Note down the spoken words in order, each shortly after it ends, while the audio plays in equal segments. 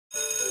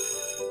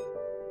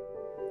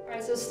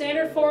Alright, so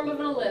standard form of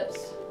an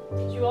ellipse.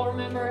 Do you all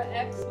remember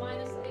x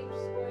minus h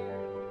squared?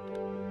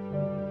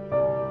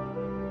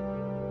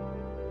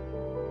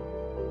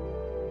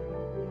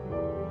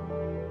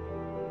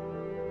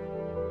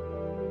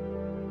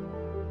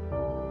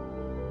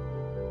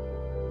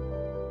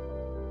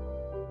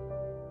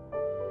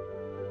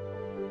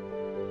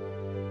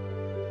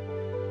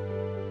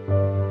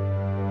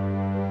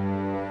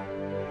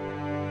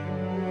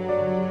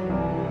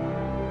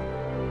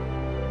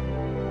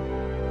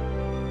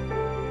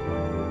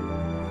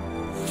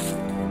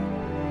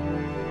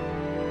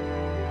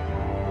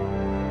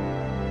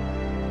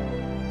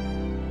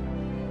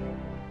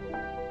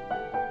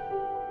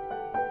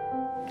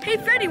 Hey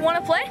Freddie,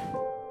 wanna play?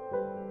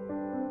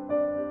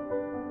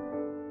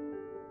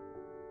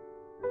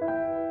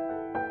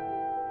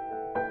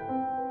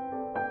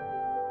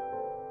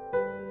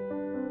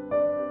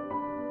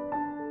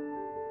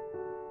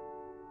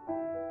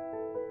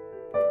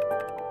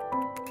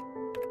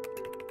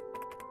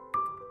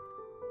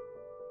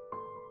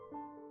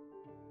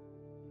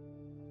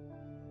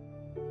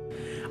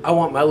 I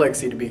want my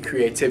legacy to be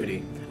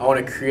creativity. I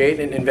want to create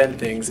and invent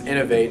things,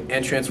 innovate,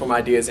 and transform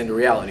ideas into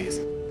realities.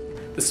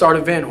 The start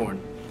of Van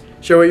Horn.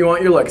 Show what you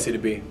want your legacy to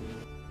be.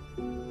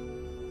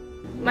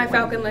 My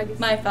Falcon legacy.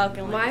 My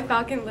Falcon legacy. My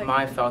Falcon legacy.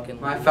 My Falcon.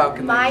 My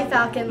Falcon. My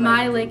Falcon.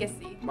 My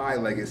legacy. My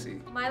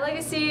legacy. My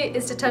legacy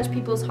is to touch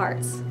people's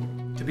hearts.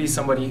 To be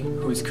somebody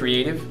who is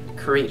creative,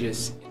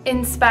 courageous,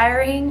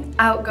 Inspiring,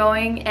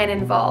 outgoing, and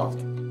involved.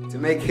 To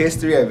make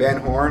history at Van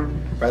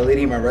Horn by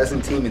leading my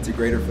resident team into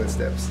greater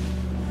footsteps.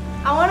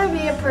 I want to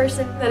be a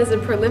person that is a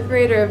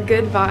proliferator of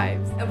good vibes.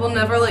 and will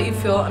never let you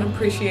feel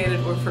unappreciated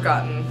or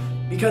forgotten.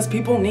 Because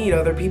people need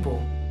other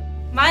people.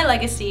 My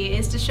legacy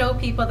is to show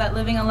people that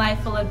living a life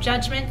full of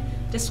judgment,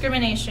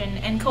 discrimination,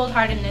 and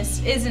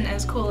cold-heartedness isn't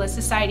as cool as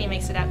society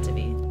makes it out to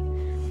be.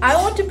 I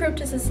want to prove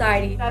to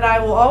society That I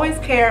will always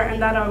care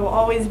and that I will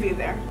always be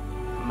there.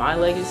 My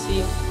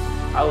legacy,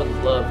 I would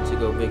love to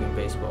go big in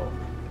baseball.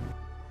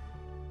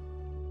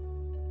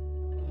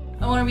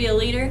 I want to be a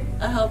leader,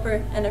 a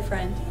helper, and a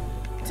friend.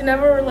 to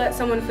never let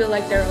someone feel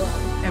like they're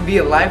alone. And be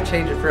a life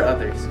changer for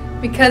others.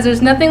 Because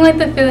there's nothing like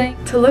the feeling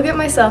to look at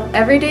myself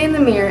every day in the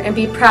mirror and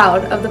be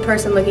proud of the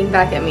person looking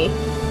back at me.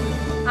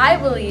 I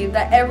believe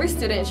that every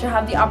student should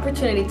have the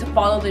opportunity to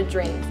follow their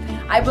dreams.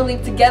 I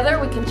believe together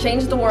we can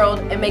change the world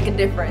and make a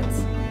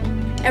difference.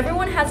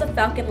 Everyone has a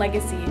Falcon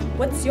legacy.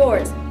 What's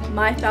yours?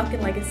 My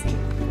Falcon legacy.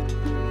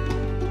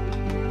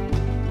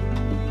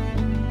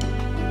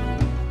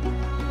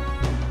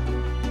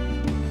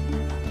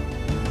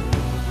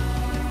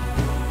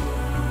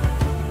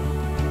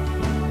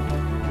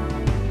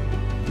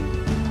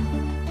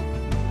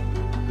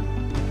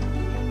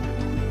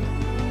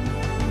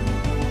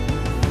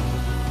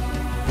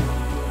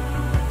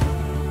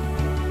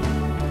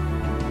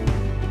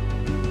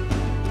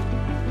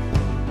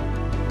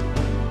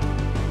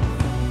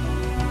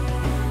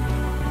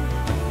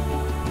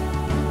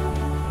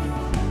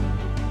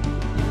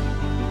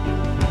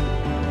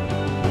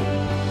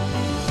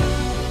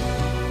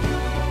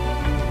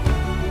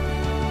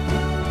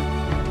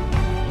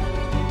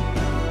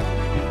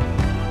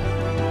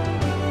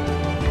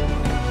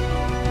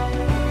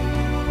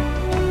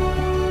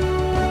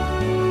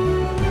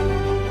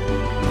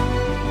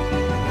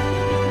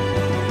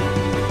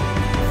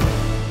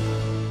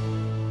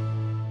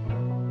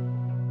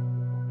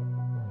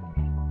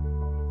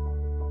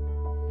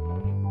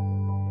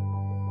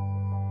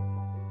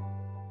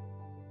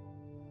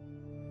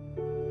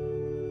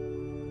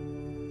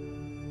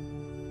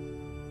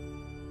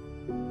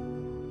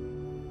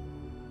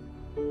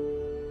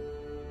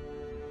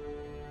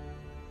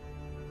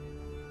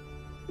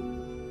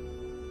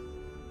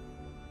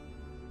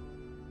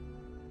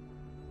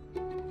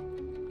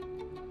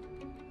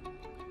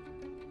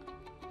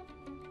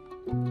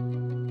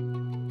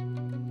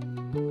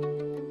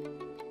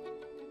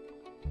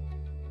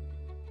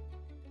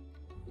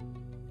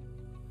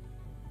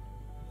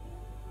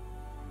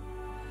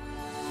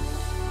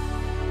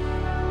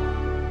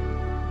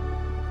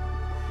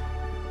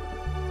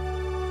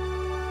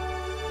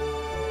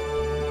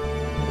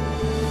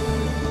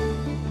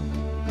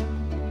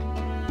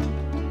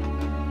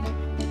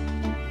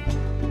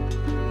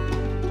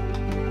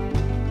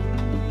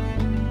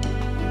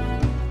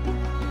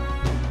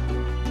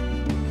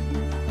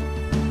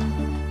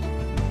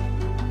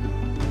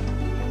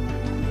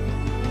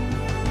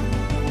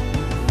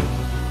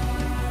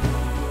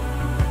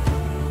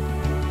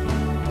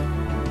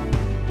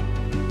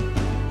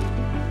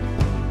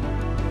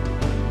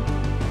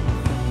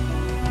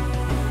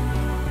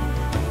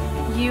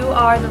 You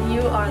are the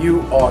You are You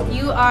are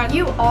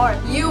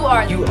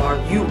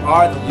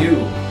the You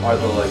are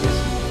the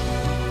legacy.